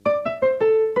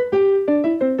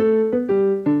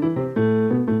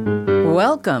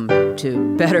Welcome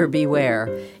to Better Beware.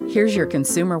 Here's your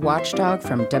consumer watchdog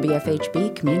from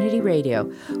WFHB Community Radio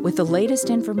with the latest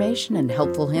information and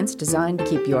helpful hints designed to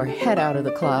keep your head out of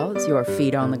the clouds, your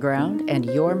feet on the ground, and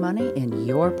your money in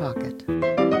your pocket.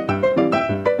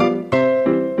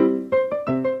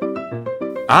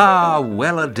 Ah,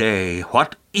 well-a-day,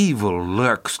 what evil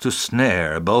lurks to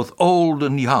snare both old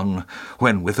and young,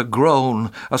 when with a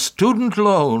groan a student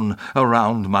loan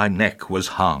around my neck was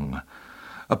hung.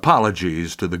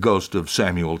 Apologies to the ghost of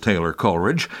Samuel Taylor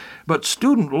Coleridge, but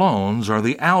student loans are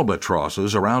the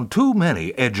albatrosses around too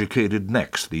many educated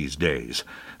necks these days.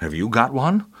 Have you got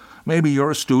one? Maybe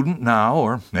you're a student now,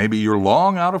 or maybe you're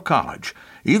long out of college.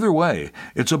 Either way,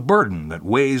 it's a burden that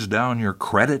weighs down your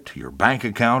credit, your bank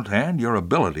account, and your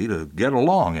ability to get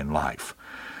along in life.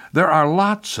 There are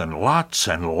lots and lots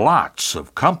and lots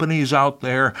of companies out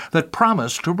there that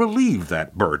promise to relieve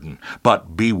that burden,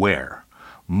 but beware.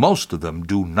 Most of them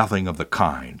do nothing of the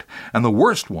kind, and the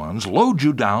worst ones load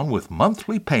you down with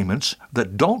monthly payments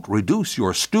that don't reduce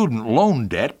your student loan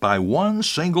debt by one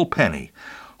single penny.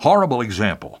 Horrible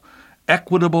example.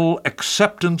 Equitable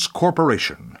Acceptance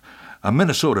Corporation, a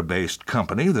Minnesota-based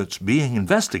company that's being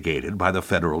investigated by the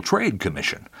Federal Trade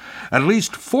Commission. At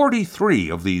least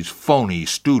 43 of these phony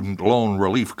student loan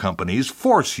relief companies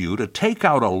force you to take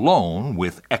out a loan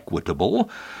with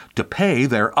Equitable to pay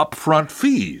their upfront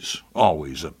fees,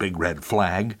 always a big red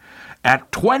flag,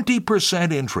 at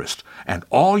 20% interest, and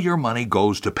all your money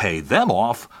goes to pay them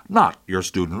off, not your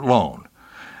student loan.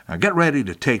 Now get ready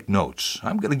to take notes.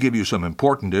 I'm going to give you some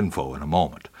important info in a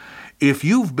moment. If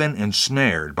you've been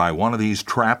ensnared by one of these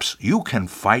traps, you can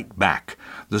fight back.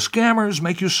 The scammers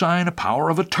make you sign a power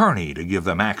of attorney to give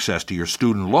them access to your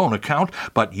student loan account,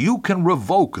 but you can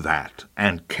revoke that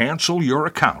and cancel your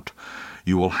account.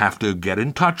 You will have to get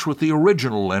in touch with the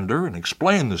original lender and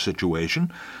explain the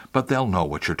situation, but they'll know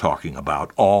what you're talking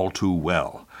about all too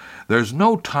well. There's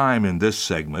no time in this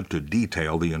segment to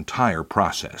detail the entire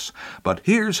process, but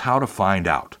here's how to find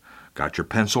out. Got your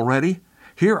pencil ready?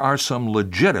 Here are some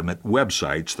legitimate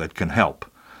websites that can help.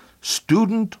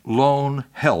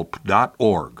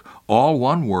 StudentLoanHelp.org, all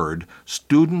one word,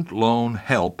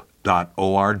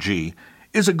 StudentLoanHelp.org,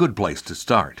 is a good place to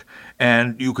start.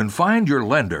 And you can find your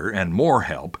lender and more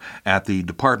help at the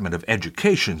Department of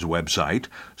Education's website,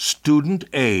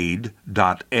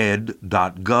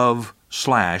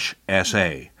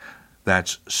 studentaid.ed.gov/SA.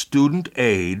 That's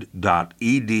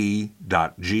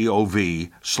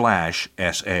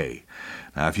studentaid.ed.gov/SA.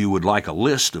 Now, if you would like a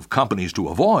list of companies to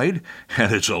avoid,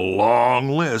 and it's a long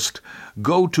list,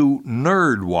 go to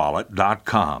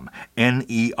nerdwallet.com,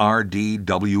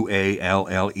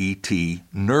 NERDWALLET,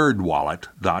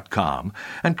 nerdwallet.com,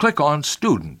 and click on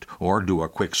Student, or do a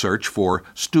quick search for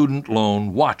Student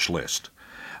Loan Watch List.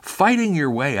 Fighting your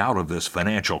way out of this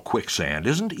financial quicksand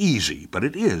isn't easy, but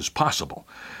it is possible.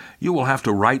 You will have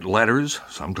to write letters,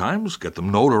 sometimes get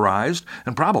them notarized,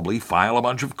 and probably file a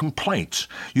bunch of complaints.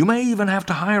 You may even have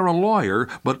to hire a lawyer,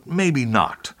 but maybe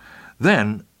not.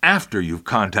 Then, after you've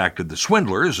contacted the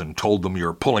swindlers and told them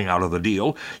you're pulling out of the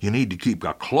deal, you need to keep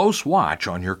a close watch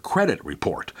on your credit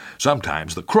report.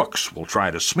 Sometimes the crooks will try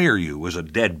to smear you as a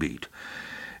deadbeat.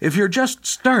 If you're just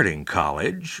starting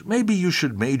college, maybe you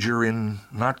should major in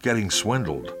not getting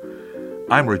swindled.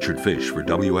 I'm Richard Fish for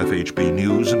WFHB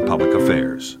News and Public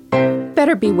Affairs.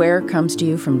 Better Beware comes to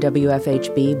you from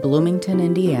WFHB Bloomington,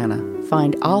 Indiana.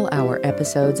 Find all our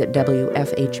episodes at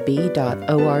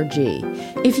WFHB.org.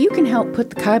 If you can help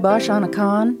put the kibosh on a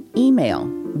con, email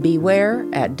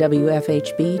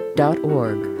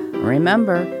beware@WFHB.org.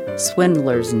 Remember,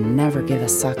 swindlers never give a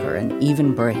sucker an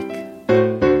even break.